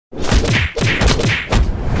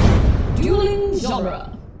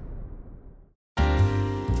genre.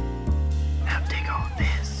 Now dig all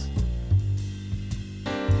this.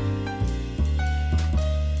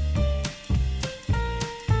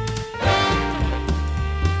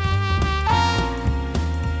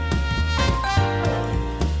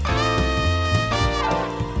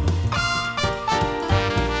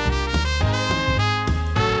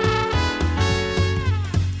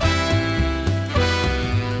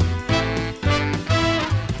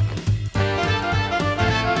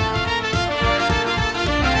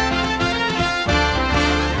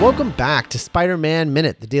 Welcome back to Spider-Man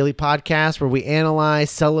Minute, the daily podcast where we analyze,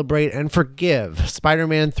 celebrate, and forgive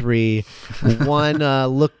Spider-Man 3, one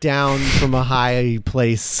look down from a high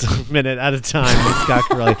place minute at a time with Scott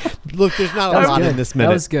Corelli. Look, there's not a lot in this minute.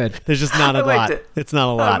 That was good. There's just not a lot. It's not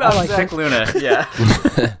a lot. I'm Zach Luna, yeah.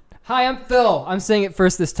 Hi, I'm Phil. I'm saying it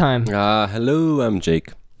first this time. Hello, I'm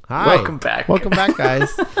Jake. Hi. Welcome back. Welcome back,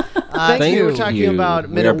 guys. Thank We're you. talking about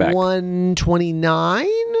We are minute back. 129,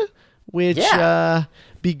 which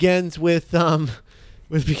begins with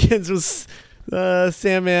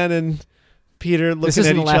Sandman and Peter This looking isn't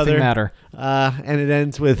at a each laughing other. matter. And it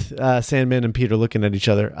ends with Sandman and Peter looking at each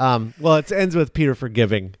other. Well, it ends with Peter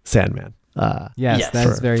forgiving Sandman. Yes, that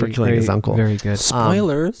is for killing his uncle. very good.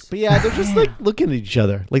 Spoilers. But yeah, they're just like looking at each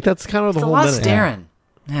other. Like that's kind of the It's a whole lot of minute. staring.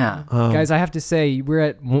 Yeah. Guys, I have to say, we're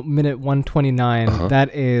at minute 129.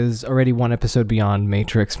 That is already one episode beyond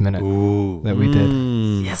Matrix minute that we did.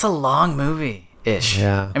 Yeah, it's a long movie-ish.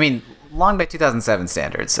 Yeah. I mean, long by 2007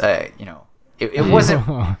 standards. It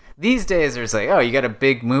wasn't... These days, there's like, oh, you got a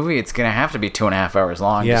big movie, it's going to have to be 2.5 hours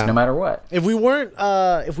long, Yeah. just no matter what. If we weren't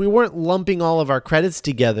lumping all of our credits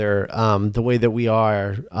together the way that we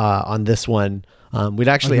are on this one, we'd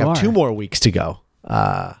actually you have are. 2 more weeks to go.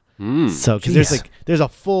 So because there's a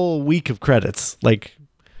full week of credits, like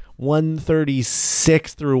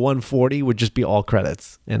 136 through 140 would just be all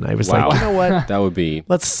credits, and I was Wow. like, you know what? That would be.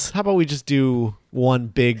 How about we just do one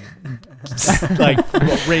big like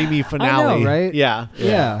Raimi finale? I know, right? Yeah.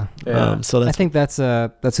 Yeah. So I that's think that's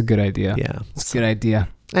a good idea. yeah. It's a good idea.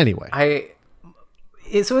 Anyway,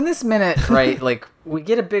 So in this minute, right, like, we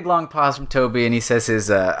get a big long pause from Toby, and he says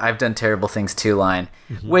his I've done terrible things too line,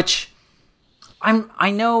 which I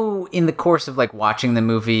know in the course of, like, watching the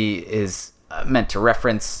movie is meant to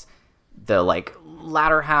reference the, like,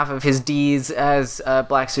 latter half of his deeds as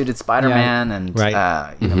black-suited Spider-Man and,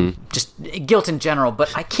 Right. you know, just guilt in general,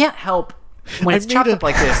 but I can't help when it's chopped up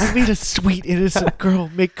like this. I made a sweet innocent girl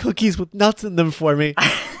make cookies with nuts in them for me.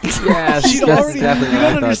 Yeah, She'd already, you definitely what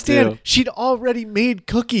I don't thought understand. too. She'd already made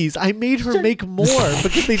cookies. I made her make more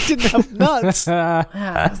because they didn't have nuts.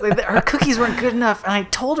 Yeah, it's like her cookies weren't good enough, and I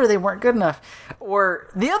told her they weren't good enough. Or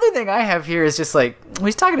the other thing I have here is just like, when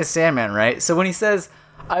he's talking to Sandman, right? So when he says,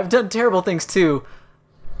 I've done terrible things too,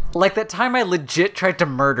 like that time I legit tried to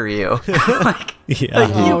murder you. like you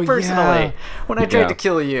Oh, personally. yeah. When I tried Yeah. to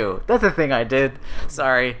kill you. That's the thing I did.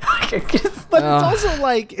 Sorry. But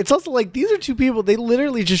it's also like these are two people. They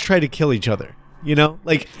literally just try to kill each other. You know,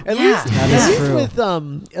 like at least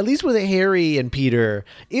with Harry and Peter.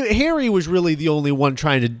 Harry was really the only one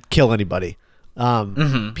trying to kill anybody.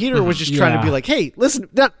 Peter was just trying to be like, "Hey, listen,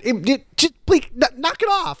 just please knock it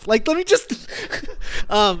off. Like, let me just."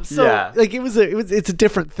 Like it's a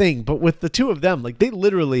different thing. But with the two of them, like they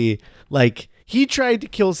literally like he tried to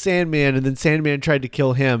kill Sandman, and then Sandman tried to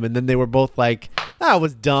kill him, and then they were both like, "That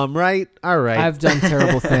was dumb, right? All right, I've done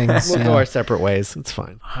terrible things. we'll yeah. go our separate ways. It's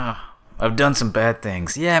fine." I've done some bad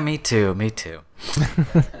things. Yeah, me too.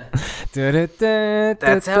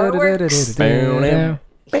 That's how it works.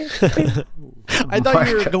 I thought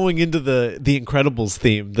you were going into the Incredibles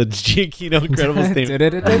theme, the Giacchino Incredibles theme. Yeah,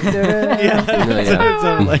 that's what it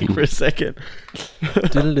sounded like for a second.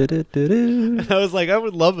 And I was like, I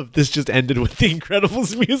would love if this just ended with the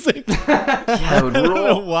Incredibles music. Yeah, it would I don't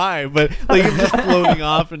know rule. why, but like it's just floating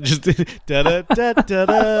off and just da da da da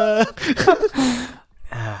da.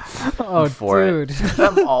 Oh, For dude. it.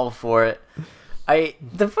 I'm all for it.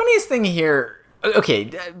 The funniest thing here, okay,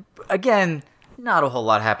 again, not a whole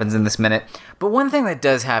lot happens in this minute, but one thing that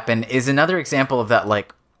does happen is another example of that,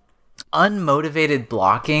 like, unmotivated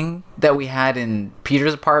blocking that we had in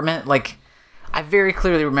Peter's apartment. Like, I very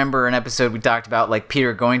clearly remember an episode we talked about, like,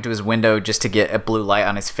 Peter going to his window just to get a blue light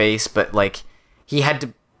on his face, but, like, he had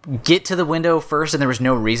to get to the window first and there was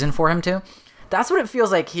no reason for him to. That's what it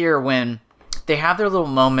feels like here when they have their little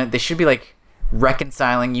moment. They should be, like,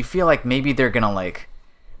 reconciling. You feel like maybe they're gonna, like,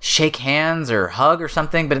 shake hands or hug or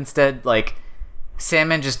something, but instead, like,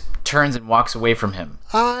 Sandman just turns and walks away from him.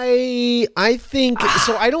 I think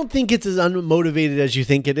so. I don't think it's as unmotivated as you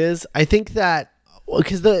think it is. I think that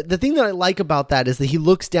because the thing that I like about that is that he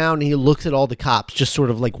looks down and he looks at all the cops, just sort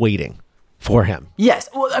of like waiting for him. Yes.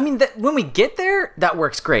 Well, I mean, when we get there, that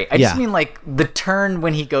works great. I just Yeah. mean like the turn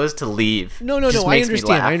when he goes to leave. No. just I makes me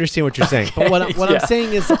understand. laugh. I understand what you're saying. But what I'm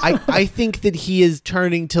saying is, I think that he is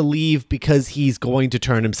turning to leave because he's going to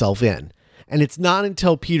turn himself in. And it's not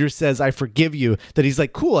until Peter says, "I forgive you," that he's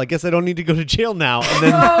like, "Cool, I guess I don't need to go to jail now." And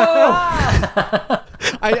then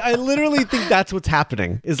I literally think that's what's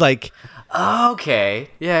happening. Is like Okay.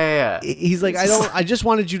 Yeah. he's like, I just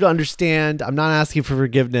wanted you to understand. I'm not asking for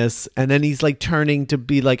forgiveness. And then he's like turning to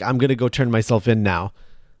be like, I'm gonna go turn myself in now.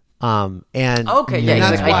 And Okay. Yeah. and He's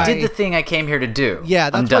that's like, I why- did the thing I came here to do. Yeah,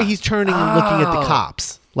 I'm that's why done. he's turning and looking at the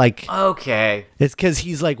cops. Like, Okay. it's because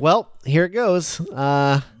he's like, well, here it goes.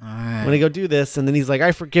 I'm gonna go do this, and then he's like,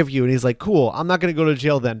 I forgive you, and he's like, cool. I'm not gonna go to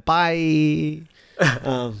jail then. Bye.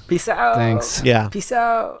 Peace out. Thanks. Yeah, Peace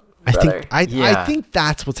out. I brother. think I Yeah. think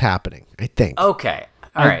that's what's happening. I think Okay.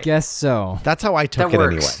 All I right. guess so. that's how I took that it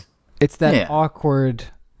works. anyway. It's that Yeah. awkward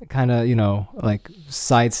kind of, like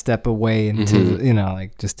sidestep away into,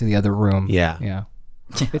 like just to the other room. Yeah. Yeah.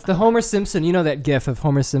 It's the Homer Simpson, that gif of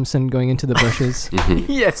Homer Simpson going into the bushes.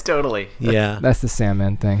 Yes, totally. Yeah. That's the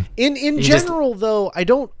Sandman thing. In just- general, though, I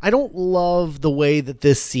don't love the way that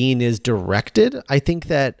this scene is directed. I think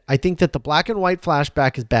that the black and white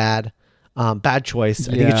flashback is bad. Bad choice.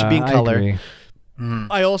 I think it should be in I color. agree.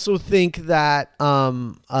 I also think that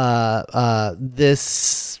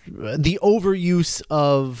the overuse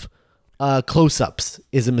of close-ups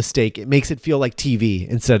is a mistake. It makes it feel like TV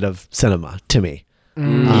instead of cinema to me.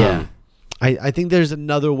 Yeah. I think there's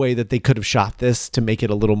another way that they could have shot this to make it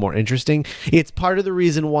a little more interesting. It's part of the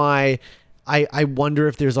reason why I wonder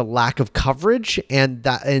if there's a lack of coverage, and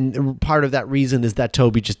part of that reason is that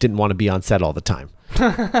Toby just didn't want to be on set all the time. Or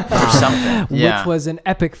something. Yeah. Which was an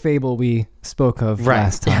epic fable we spoke of Right.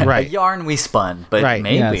 last time. Right. A yarn we spun, but Right.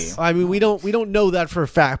 maybe. Yes. I mean, we don't know that for a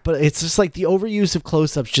fact, but it's just like the overuse of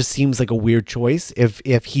close-ups just seems like a weird choice. If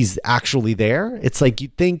he's actually there, it's like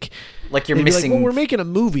you'd think Like you're they'd be missing Like, well, we're making a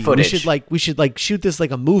movie. footage. We should shoot this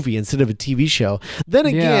like a movie instead of a TV show. Then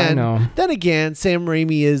Yeah, I know. again, Sam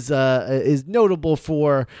Raimi is notable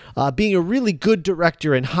for being a really good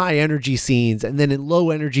director in high energy scenes, and then in low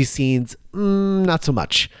energy scenes, not so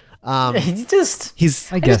much. He just.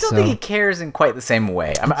 He's I I guess just don't so. think he cares in quite the same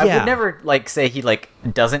way. I Yeah. would never say he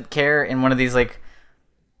doesn't care in one of these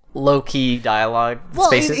low key dialogue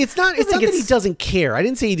spaces. it's not. I It's think not that he doesn't care. I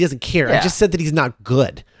didn't say he doesn't care. I Yeah. just said that he's not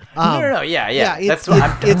good. No. Yeah. it's- That's what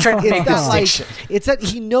I'm it's- trying to it's make a that, like, distinction. it's that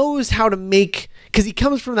he knows how to make, because he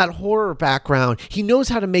comes from that horror background. He knows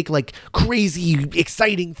how to make crazy,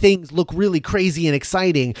 exciting things look really crazy and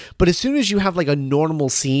exciting. But as soon as you have a normal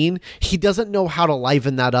scene, he doesn't know how to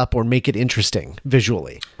liven that up or make it interesting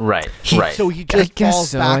visually. Right. So he just guess falls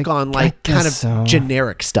so. back on I kind of guess so.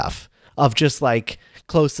 generic stuff of just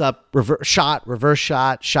close up, reverse shot, reverse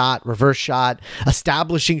shot,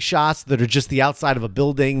 establishing shots that are just the outside of a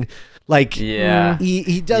building. Yeah.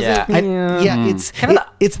 He doesn't. Yeah. It's Kinda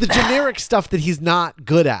it's the generic stuff that he's not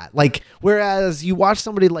good at. Whereas you watch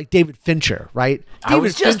somebody like David Fincher, right? I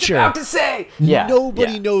was just about to say. Yeah.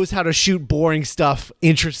 Nobody knows how to shoot boring stuff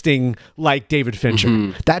interesting like David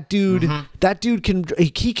Fincher. That dude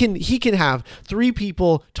he can have three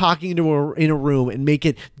people talking in a room and make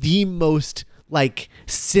it the most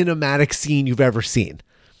cinematic scene you've ever seen.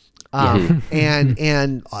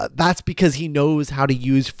 And that's because he knows how to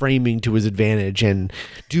use framing to his advantage and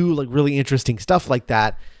do really interesting stuff like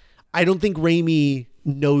that. I don't think Raimi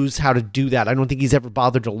knows how to do that. I don't think he's ever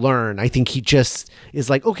bothered to learn. I think he just is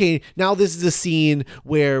okay, now this is a scene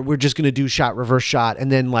where we're just going to do shot, reverse shot. And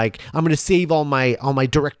then I'm going to save all my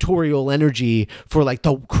directorial energy for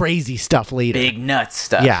the crazy stuff later. Big nuts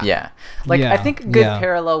stuff. Yeah. Yeah. Yeah. I think a good Yeah.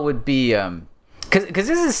 parallel would be because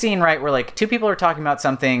this is a scene, right, where two people are talking about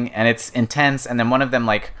something and it's intense, and then one of them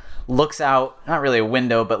looks out, not really a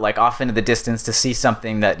window, but off into the distance to see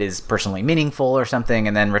something that is personally meaningful or something,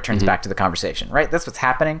 and then returns back to the conversation, right? That's what's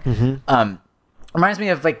happening. Reminds me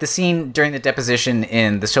of the scene during the deposition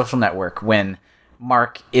in The Social Network when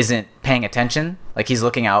Mark isn't paying attention, he's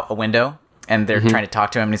looking out a window and they're trying to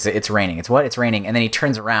talk to him and he's it's raining. It's what? It's raining. And then he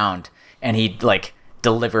turns around and he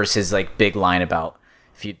delivers his big line about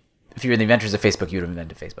if you were the inventors of Facebook, you would have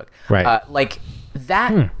invented Facebook. Right.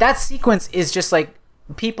 That sequence is just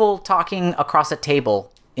people talking across a table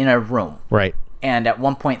in a room. Right. And at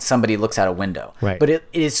one point, somebody looks out a window. Right. But it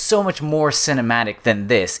is so much more cinematic than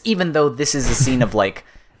this, even though this is a scene of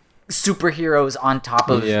superheroes on top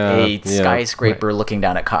of a skyscraper looking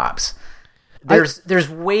down at cops. There's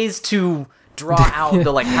ways to draw out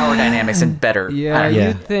the like power dynamics and better. Yeah, Yeah.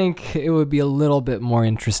 you'd think it would be a little bit more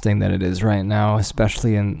interesting than it is right now,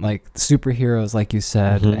 especially in like superheroes, like you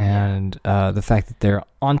said, and the fact that they're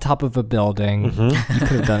on top of a building. You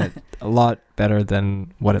could have done it a lot better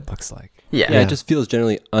than what it looks like. Yeah. Yeah, it just feels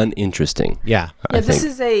generally uninteresting. Yeah. Yeah, this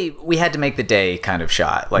is a we had to make the day kind of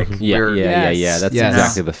shot. Like Yeah, we're, yeah. That's Yes.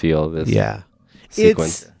 exactly the feel of this Yeah.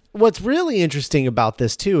 sequence. It's what's really interesting about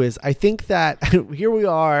this too is I think that here we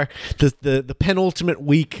are, the penultimate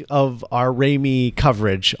week of our Raimi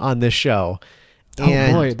coverage on this show.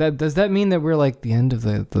 And Oh boy, does that mean that we're like the end of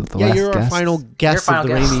the yeah, last you're our guest? final guest Your of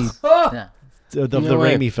the final Raimi guest. Yeah. of the No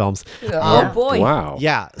way. Raimi films. Oh boy. Wow.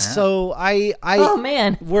 Yeah. So I Oh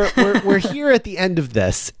man. we're here at the end of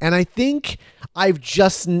this, and I think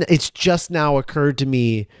it's just now occurred to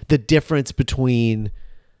me the difference between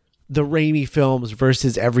the Raimi films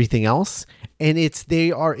versus everything else, and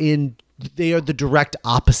they are the direct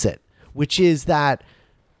opposite, which is that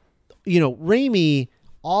Raimi,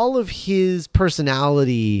 all of his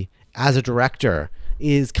personality as a director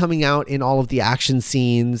is coming out in all of the action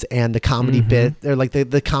scenes and the comedy bit, or like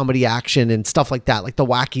the comedy action and stuff like that, like the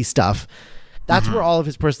wacky stuff. That's where all of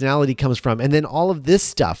his personality comes from. And then all of this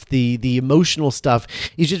stuff, the emotional stuff,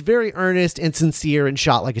 is just very earnest and sincere and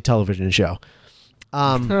shot like a television show.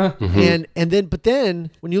 But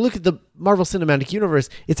then when you look at the Marvel Cinematic Universe,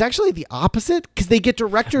 it's actually the opposite, because they get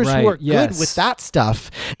directors who Right, are yes. good with that stuff,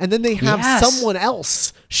 and then they have Yes. someone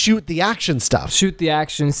else shoot the action stuff. Shoot the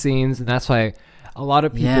action scenes, and that's why a lot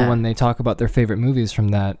of people, Yeah. when they talk about their favorite movies from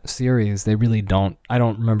that series, they really don't. I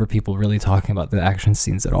don't remember people really talking about the action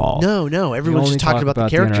scenes at all. No, They everyone's only just talking talk about the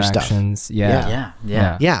character stuff. interactions. Yeah.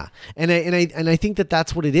 Yeah. Yeah, and I think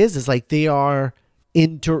that's what it is like they are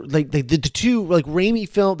like the two, like the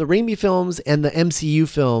Raimi films and the MCU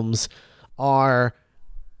films are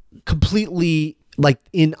completely like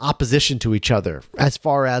in opposition to each other as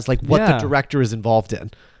far as like what the Yeah. director is involved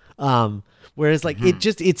in. Whereas like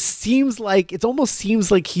it almost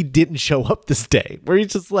seems like he didn't show up this day, where he's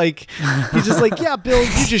just like, yeah, Bill,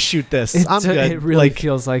 you just shoot this. I'm good. It really like,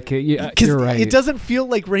 feels like it. Yeah, 'cause you're right. it doesn't feel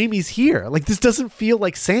like Raimi's here. Like this doesn't feel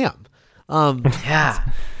like Sam. Yeah.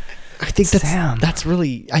 I think Sam. that's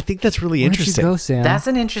really Where'd interesting. you go, Sam? That's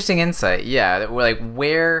an interesting insight. Yeah, that we're like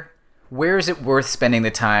where is it worth spending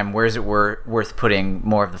the time? Where is it worth putting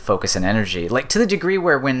more of the focus and energy? Like to the degree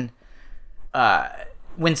where when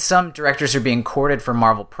some directors are being courted for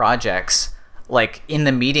Marvel projects, like in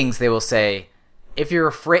the meetings they will say, if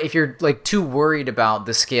you're like too worried about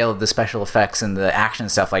the scale of the special effects and the action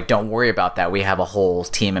stuff, like don't worry about that. We have a whole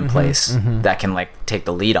team in place that can like take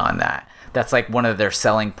the lead on that. That's like one of their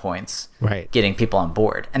selling points, Right. getting people on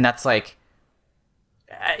board. And that's like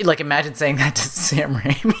imagine saying that to Sam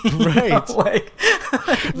Raimi. Right. Like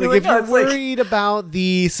Like if you're worried about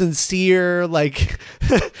the sincere, like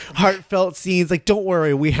heartfelt scenes, like don't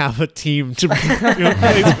worry, we have a team to place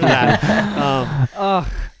for that.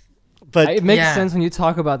 But it makes Yeah. sense when you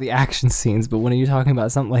talk about the action scenes, but when you're talking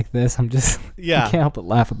about something like this, I'm just Yeah. I can't help but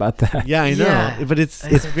laugh about that. yeah, I know. Yeah. But it's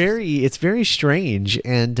very strange,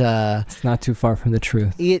 and It's not too far from the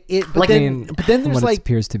truth. but then from there's what like it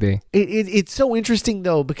appears to be. it's so interesting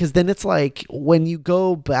though, because then it's like when you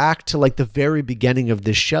go back to like the very beginning of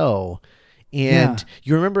this show, and Yeah.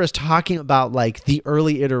 you remember us talking about like the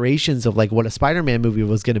early iterations of like what a Spider-Man movie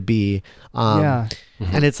was going to be. Yeah.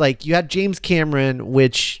 And it's like you had James Cameron,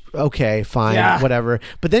 which okay, fine, Yeah. whatever.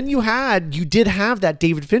 But then you did have that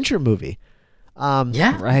David Fincher movie.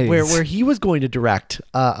 yeah. Right. Where he was going to direct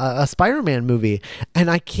a Spider-Man movie, and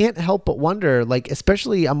I can't help but wonder, like,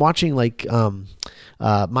 especially I'm watching like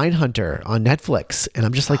Mindhunter on Netflix, and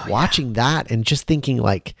I'm just like watching that and just thinking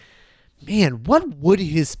like, man, what would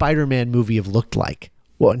his Spider-Man movie have looked like?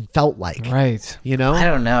 What and felt like? Right. You know? I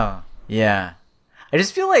don't know. Yeah. I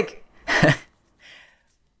just feel like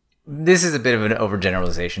this is a bit of an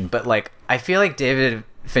overgeneralization, but like I feel like David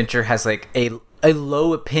Fincher has like a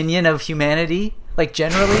low opinion of humanity, like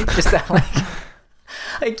generally, just that like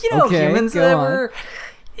Okay, humans go on.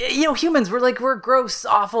 we're gross,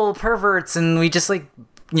 awful perverts, and we just like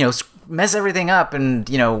mess everything up and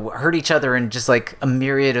hurt each other in just like a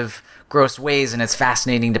myriad of gross ways, and it's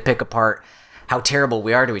fascinating to pick apart how terrible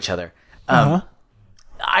we are to each other.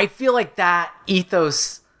 I feel like that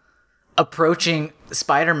ethos approaching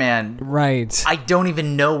Spider-Man, Right. I don't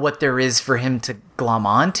even know what there is for him to glom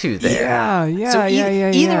onto there. Yeah. So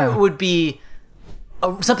Yeah. either it would be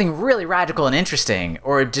something really radical and interesting,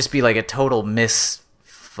 or it'd just be like a total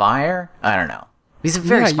misfire. I don't know. He's a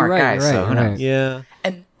very Yeah, smart you're guy, right, so you're who right. knows? Yeah.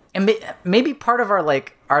 And maybe part of our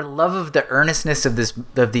love of the earnestness of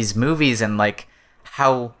these movies, and like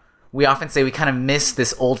how we often say we kind of miss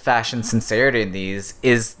this old-fashioned sincerity in these,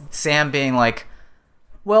 is Sam being like,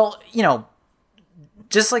 well,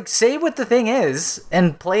 just like say what the thing is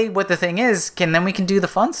and play what the thing is, and then we can do the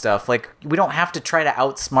fun stuff. Like, we don't have to try to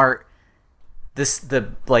outsmart the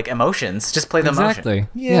emotions. Just play the exactly. emotion.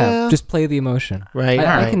 Yeah. Just play the emotion. Right.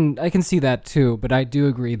 I can see that too, but I do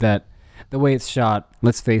agree that the way it's shot,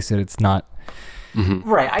 let's face it, it's not.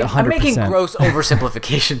 Right. I'm making 100%. gross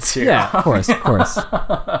oversimplifications here. Yeah, of course.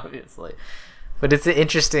 Obviously. But it's an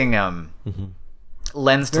interesting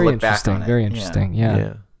lens to Very look back interesting. on it. Very interesting.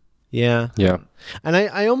 Yeah. Yeah. Yeah. And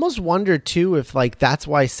I almost wonder too if like that's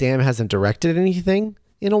why Sam hasn't directed anything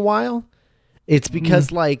in a while. It's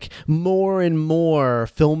because like more and more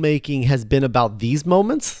filmmaking has been about these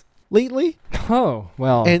moments lately, Oh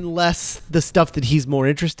well. and less the stuff that he's more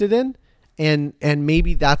interested in. And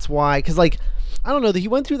maybe that's why, because like I don't know, that he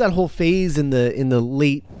went through that whole phase in the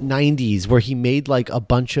late 90s where he made like a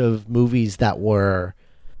bunch of movies that were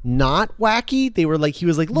not wacky. They were like, he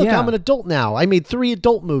was like, look, Yeah. I'm an adult now. I made 3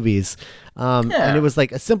 adult movies. And it was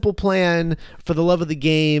like A Simple Plan, For the Love of the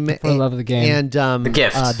Game, For the Love of the Game. and The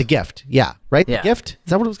Gift. The Gift. Yeah, right. Yeah. The Gift. Is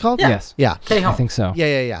that what it was called? Yes. Yeah. Kenny I Holmes. think so.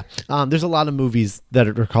 Yeah. There's a lot of movies that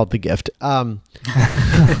are called The Gift.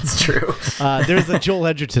 It's true. There's a Joel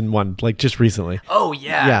Edgerton one, like just recently. Oh,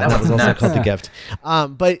 yeah. Yeah, that was also nuts. called The Gift.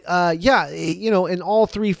 And all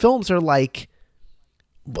 3 films are like,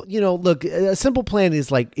 look, A Simple Plan is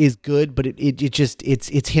good, but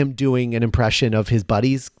it's him doing an impression of his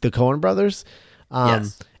buddies, the Coen brothers.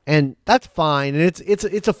 Yes. And that's fine, and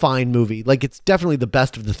it's a fine movie. Like, it's definitely the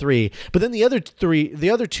best of the 3. But then the other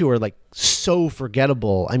 2 are like so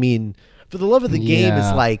forgettable. I mean, For the Love of the Game is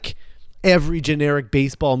Yeah. like every generic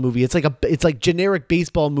baseball movie. It's like generic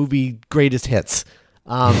baseball movie greatest hits.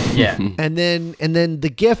 Yeah. And then The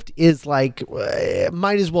Gift is like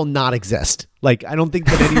might as well not exist. Like, I don't think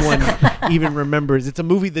that anyone even remembers. It's a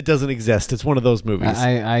movie that doesn't exist. It's one of those movies.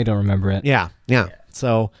 I don't remember it. Yeah.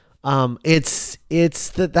 So that's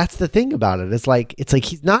the thing about it. It's like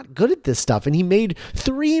he's not good at this stuff, and he made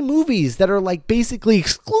 3 movies that are like basically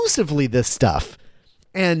exclusively this stuff,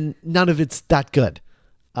 and none of it's that good.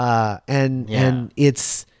 And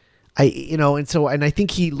it's and I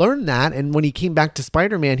think he learned that, and when he came back to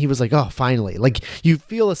Spider-Man, he was like, oh, finally. Like, you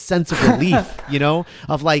feel a sense of relief,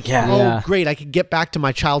 of like, Yeah. great, I could get back to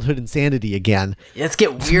my childhood insanity again. Let's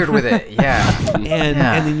get weird with it. Yeah. And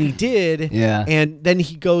then he did. Yeah. And then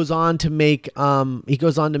he goes on to make Oz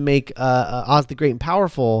the Great and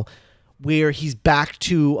Powerful, where he's back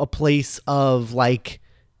to a place of like,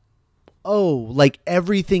 oh, like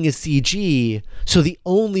everything is CG, so the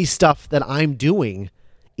only stuff that I'm doing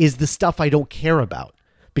is the stuff I don't care about,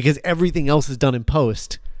 because everything else is done in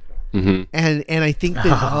post. And I think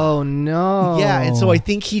that Oh no. yeah, and so I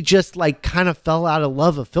think he just like kind of fell out of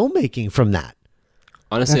love of filmmaking from that.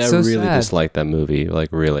 Honestly, That's I so really sad. disliked that movie. Like,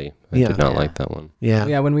 really. I Yeah. did not like that one. Yeah.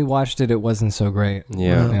 Yeah, when we watched it wasn't so great.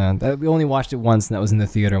 Yeah. We only watched it once, and that was in the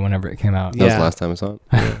theater whenever it came out. That was Yeah. the last time I saw it.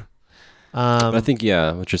 But I think,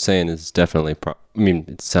 what you're saying is definitely,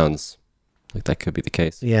 it sounds like that could be the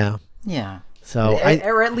case. Yeah. Yeah. So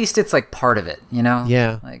or at least it's like part of it,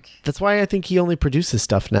 Yeah. Like, That's why I think he only produces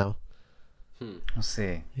stuff now. we'll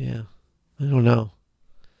see. Yeah. I don't know.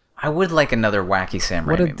 I would like another wacky Sam Raimi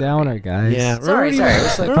What a movie. downer, guys. Yeah. Sorry. It was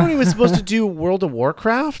like, Remember when he was supposed to do World of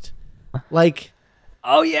Warcraft? Like,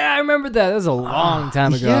 Oh yeah, I remember that. That was a long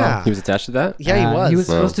time ago. yeah. He was attached to that? Yeah, he was. He was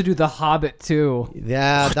Wow. supposed to do The Hobbit too.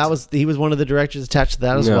 Yeah, he was one of the directors attached to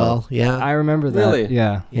that as No. well. Yeah. I remember that. Really?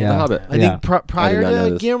 Yeah. The Hobbit. I think prior not know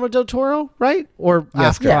to this. Guillermo del Toro, right? Or Yes,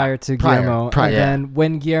 after? prior to Guillermo. Prior. And then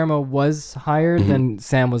when Guillermo was hired, then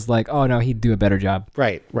Sam was like, "Oh no, he'd do a better job."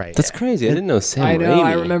 Right. That's crazy. I didn't know Sam I know. Raimi.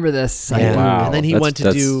 I remember this. Yeah. Wow. And then he That's-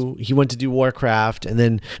 went to do Warcraft, and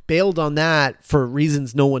then bailed on that for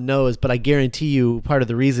reasons no one knows. But I guarantee you, part of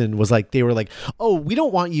the reason was like they were like, "Oh, we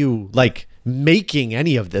don't want you like making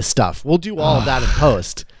any of this stuff. We'll do all of that in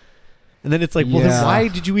post." And then it's like, well, then Yeah. why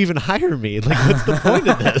did you even hire me? Like, what's the point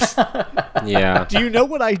of this? Yeah. Do you know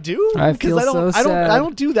what I do? I feel I don't, so I don't, sad. I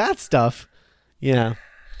don't do that stuff. Yeah.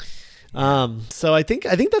 So I think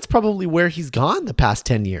that's probably where he's gone the past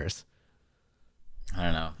 10 years. I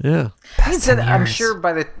don't know. Yeah. He said, I'm sure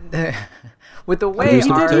by the with the way Produced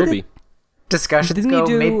with our Toby. discussions Didn't he go,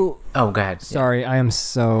 do- maybe. Oh, go ahead. Sorry, I am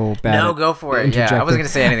so bad. No, at go for it. Yeah, I wasn't gonna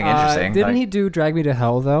say anything interesting. Didn't like- he do Drag Me to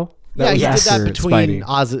Hell though? That Yeah, was he did that after between Spidey.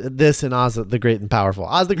 Oz and Oz the Great and Powerful.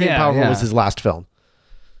 Oz the Great and Yeah, Powerful yeah. was his last film.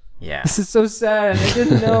 Yeah. This is so sad. I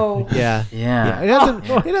didn't know. Yeah. Yeah. It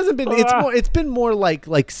hasn't been it's been more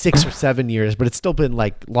like 6 or 7 years, but it's still been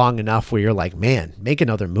like long enough where you're like, man, make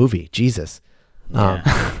another movie. Jesus.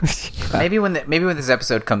 Maybe when this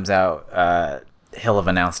episode comes out, he'll have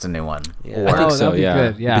announced a new one. Yeah, I think so. that'd be Yeah,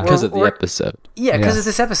 good, yeah. because of the episode. Yeah, because of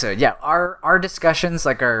this episode. Yeah, our discussions,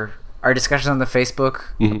 like our discussions on the Facebook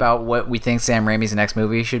about what we think Sam Raimi's next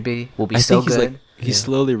movie should be, will be so good. He's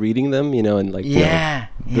slowly reading them, and like building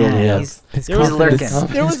up. He's lurking.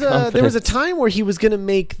 There was a time where he was gonna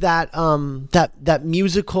make that that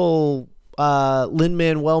musical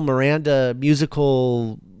Lin-Manuel Miranda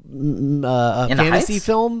musical fantasy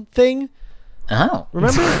film thing. Oh,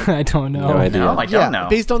 remember? I don't know. No idea. No, I don't know.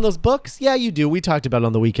 Based on those books? Yeah, you do. We talked about it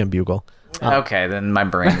on the Weekend Bugle. Okay, then my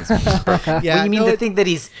brain is broken. Yeah, Well, you mean the thing that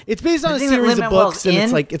he's... It's based on the a thing that series of Lin-Manuel's books, and in?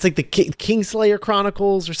 it's like the Kingslayer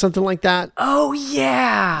Chronicles or something like that. Oh,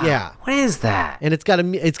 yeah. Yeah. What is that? And it's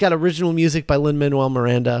got original music by Lin-Manuel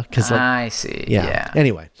Miranda. I see. Yeah.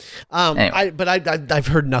 Anyway, Anyway. I've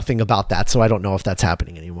heard nothing about that, so I don't know if that's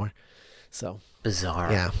happening anymore. So Bizarre.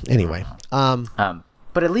 yeah. Anyway,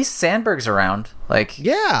 But at least Sandberg's around. Like,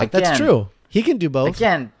 yeah, again, that's true. He can do both.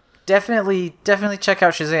 Again, definitely check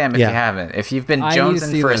out Shazam if you haven't. If you've been I need to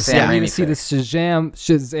jonesing see for a this. Sam I need Raimi to see fix. this Shazam.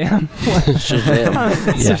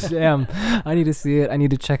 Shazam. I need to see it. I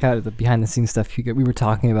need to check out the behind the scenes stuff. We were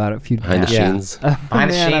talking about it a few Behind the scenes.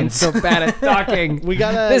 Behind the I'm scenes. so bad at talking. We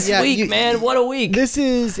gotta this week, man. What a week. This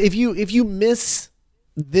is if you miss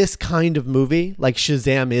this kind of movie, like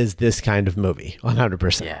Shazam is this kind of movie,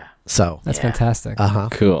 100%. Yeah. So That's fantastic.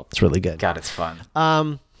 Cool. it's really good. God, it's fun.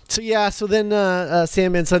 So then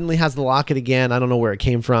Sandman suddenly has the locket again. I don't know where it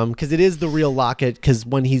came from because it is the real locket. Because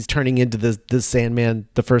when he's turning into the Sandman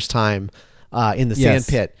the first time in the sand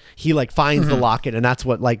pit, he like finds the locket, and that's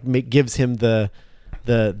what like gives him the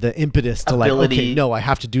impetus to Ability. like, okay, no, I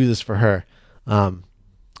have to do this for her.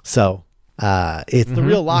 So it's the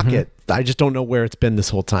real locket. I just don't know where it's been this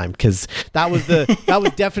whole time because that was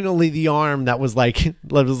definitely the arm that was like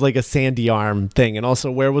a sandy arm thing. And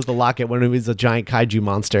also, where was the locket when it was a giant kaiju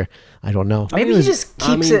monster? I don't know. Maybe he just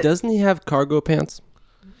keeps it. Doesn't he have cargo pants?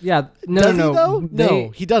 Yeah. Does No. he though? No,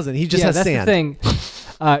 he doesn't. He just has that's sand. the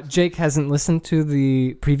thing. Jake hasn't listened to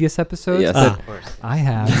the previous episodes. Yes. but I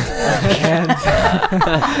have. and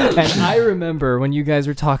I remember when you guys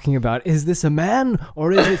were talking about, is this a man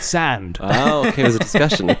or is it sand? Oh, okay. It was a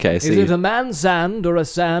discussion. Okay, Is it a man sand or a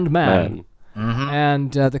sand man?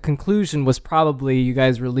 And the conclusion was probably you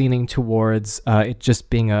guys were leaning towards it just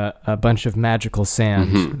being a bunch of magical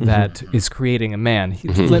sand that is creating a man.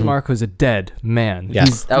 Flint Marco's a dead man.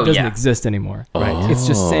 Yes. He doesn't exist anymore. Right. It's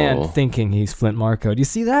just sand thinking he's Flint Marco. Do you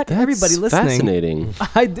see that? Everybody listening. Fascinating.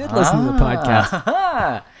 I did listen to the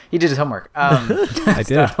podcast. He did his homework. I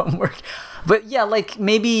did. Homework. But yeah, like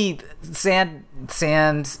maybe Sand,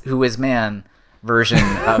 who is man version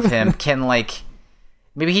of him can like.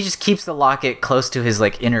 Maybe he just keeps the locket close to his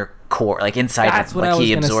like inner core, like inside That's him, what like I was he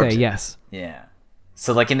going to absorbs say, it. yes. Yeah.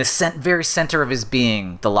 So like in the very center of his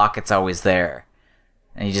being, the locket's always there,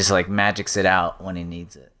 and he just like magics it out when he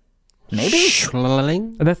needs it. Maybe.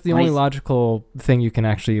 That's the only Nice. logical thing you can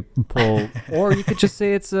actually pull. Or you could just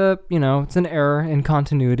say it's it's an error in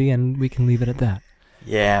continuity and we can leave it at that.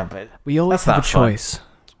 Yeah, but We always that's have a not fun. choice.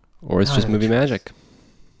 Or it's just movie magic.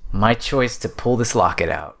 My choice to pull this locket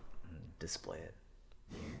out and display it.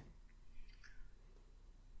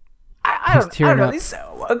 I don't tearing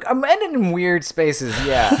know. up. I'm ending in weird spaces.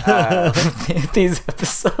 Yeah, these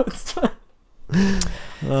episodes. They're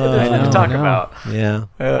fun to talk about. Yeah.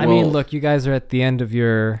 I mean, look, you guys are at the end of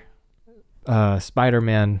your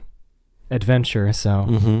Spider-Man adventure,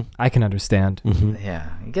 so I can understand. Yeah,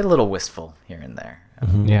 you get a little wistful here and there.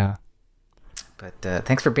 Yeah. But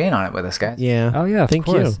thanks for being on it with us, guys. Yeah. Oh yeah, of Thank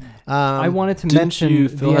course. you. I wanted to didn't mention you-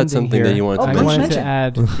 the Phil had ending something here. that you wanted to I wanted mention. to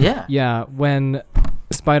add, Yeah. yeah, when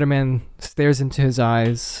Spider-Man stares into his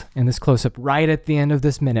eyes in this close-up right at the end of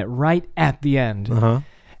this minute, right at the end,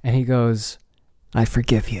 and he goes, "I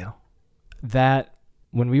forgive you." That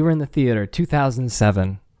when we were in the theater,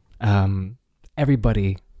 2007,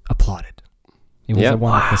 everybody applauded. It was Yeah. a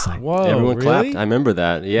wonderful sight. Whoa. Everyone really? clapped. I remember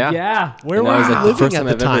that. Yeah. Yeah, Where And were that was, you like, the living first at time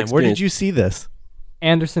the I've ever time? Where did experienced- you see this?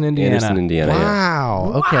 Anderson, Indiana. Anderson, Indiana. Yeah.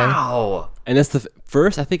 Wow. Okay. Wow. And it's the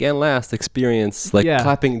first, I think, and last experience, like Yeah.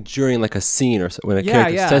 clapping during like a scene or when a Yeah,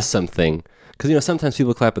 character yeah. says something. Because sometimes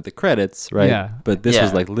people clap at the credits, right? Yeah. But this Yeah.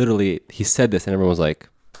 was like literally, he said this, and everyone was like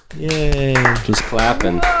Yay. just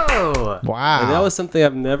clapping. Oh. Wow. And that was something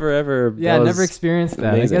I've never ever. Yeah, that never was experienced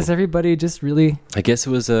that. amazing. I guess everybody just really I guess it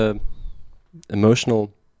was a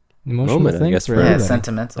emotional. emotional Moment, I thing guess, for for Yeah, everybody.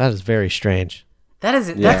 sentimental. That is very strange. That's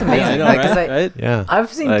Yeah. amazing. I know, Like, 'cause right? Right? Yeah.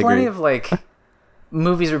 I've seen I plenty agree. of like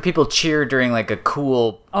movies where people cheer during like a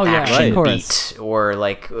cool Oh, yeah, action of course. beat, or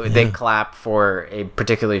like they clap for a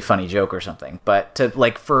particularly funny joke or something. But to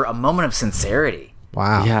like for a moment of sincerity,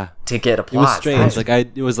 Wow. Yeah. to get It applause. was strange. Like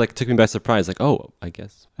it was like took me by surprise. Like, oh, I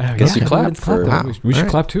guess Yeah, you clapped for. Wow. We should All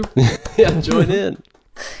clap too. Yeah, join in.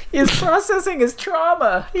 He's processing his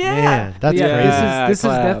trauma. Yeah. Man, that's Yeah, crazy. this is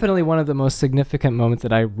clap. definitely one of the most significant moments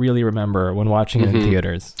that I really remember when watching it in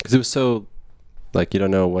theaters. Because it was so, like, you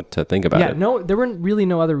don't know what to think about Yeah, it. no, there weren't really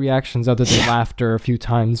no other reactions other than laughter a few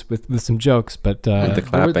times with some jokes, but the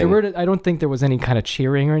clapping. I don't think there was any kind of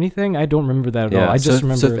cheering or anything. I don't remember that at all. I so, just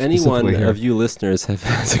remember. So if anyone specifically here. of you listeners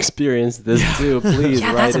has experienced this too, please Yeah,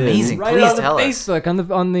 write that's in. amazing. Right Please on the tell us. Facebook on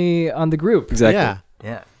the group. Exactly. Yeah.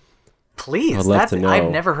 Yeah. Please. I'd love That's to know.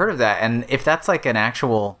 I've never heard of that. And if that's like an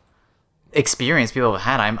actual experience people have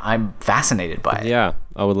had, I'm fascinated by it. Yeah,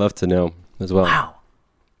 I would love to know as well. Wow.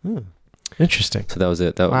 Interesting. So that was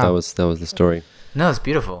it. That Wow. was the story. No, it's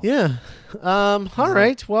beautiful. Yeah. All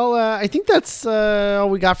right. Well, I think that's all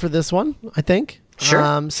we got for this one, I think.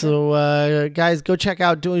 Sure. So, guys, go check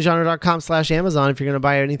out duelinggenre.com/Amazon if you're going to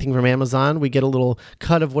buy anything from Amazon. We get a little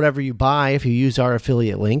cut of whatever you buy if you use our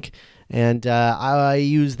affiliate link. And I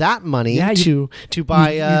use that money to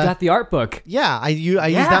buy. You got the art book. Yeah, I use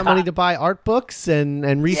that money to buy art books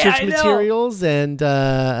and research I know. materials and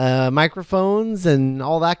microphones and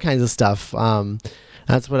all that kinds of stuff.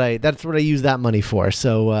 That's what I use that money for.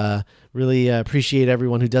 So really appreciate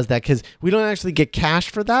everyone who does that, because we don't actually get cash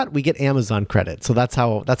for that. We get Amazon credit. So that's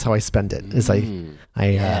how I spend it. Is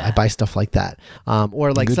I buy stuff like that.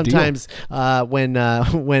 Or like Good sometimes when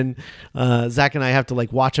Zach and I have to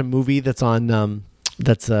like watch a movie that's on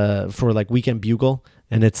that's for like Weekend Bugle,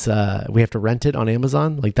 and it's we have to rent it on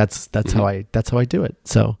Amazon. Like that's how I do it.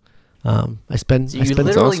 So I spend. So you I spend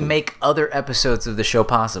literally awesome. make other episodes of the show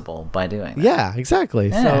possible by doing that. Yeah,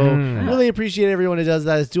 exactly. So really appreciate everyone who does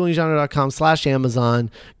that. It's duelinggenre.com/Amazon.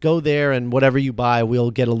 Go there, and whatever you buy, we'll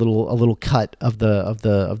get a little cut of the a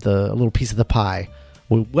little piece of the pie.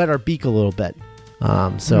 We'll wet our beak a little bit.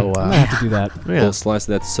 I'm gonna have to do that. A yeah, little slice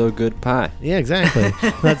of that so good pie. yeah, exactly.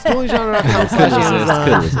 That's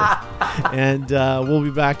duelinggenre.com/Amazon. And we'll be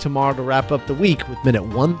back tomorrow to wrap up the week with minute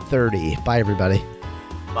 130. Bye, everybody.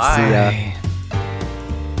 Bye. See ya.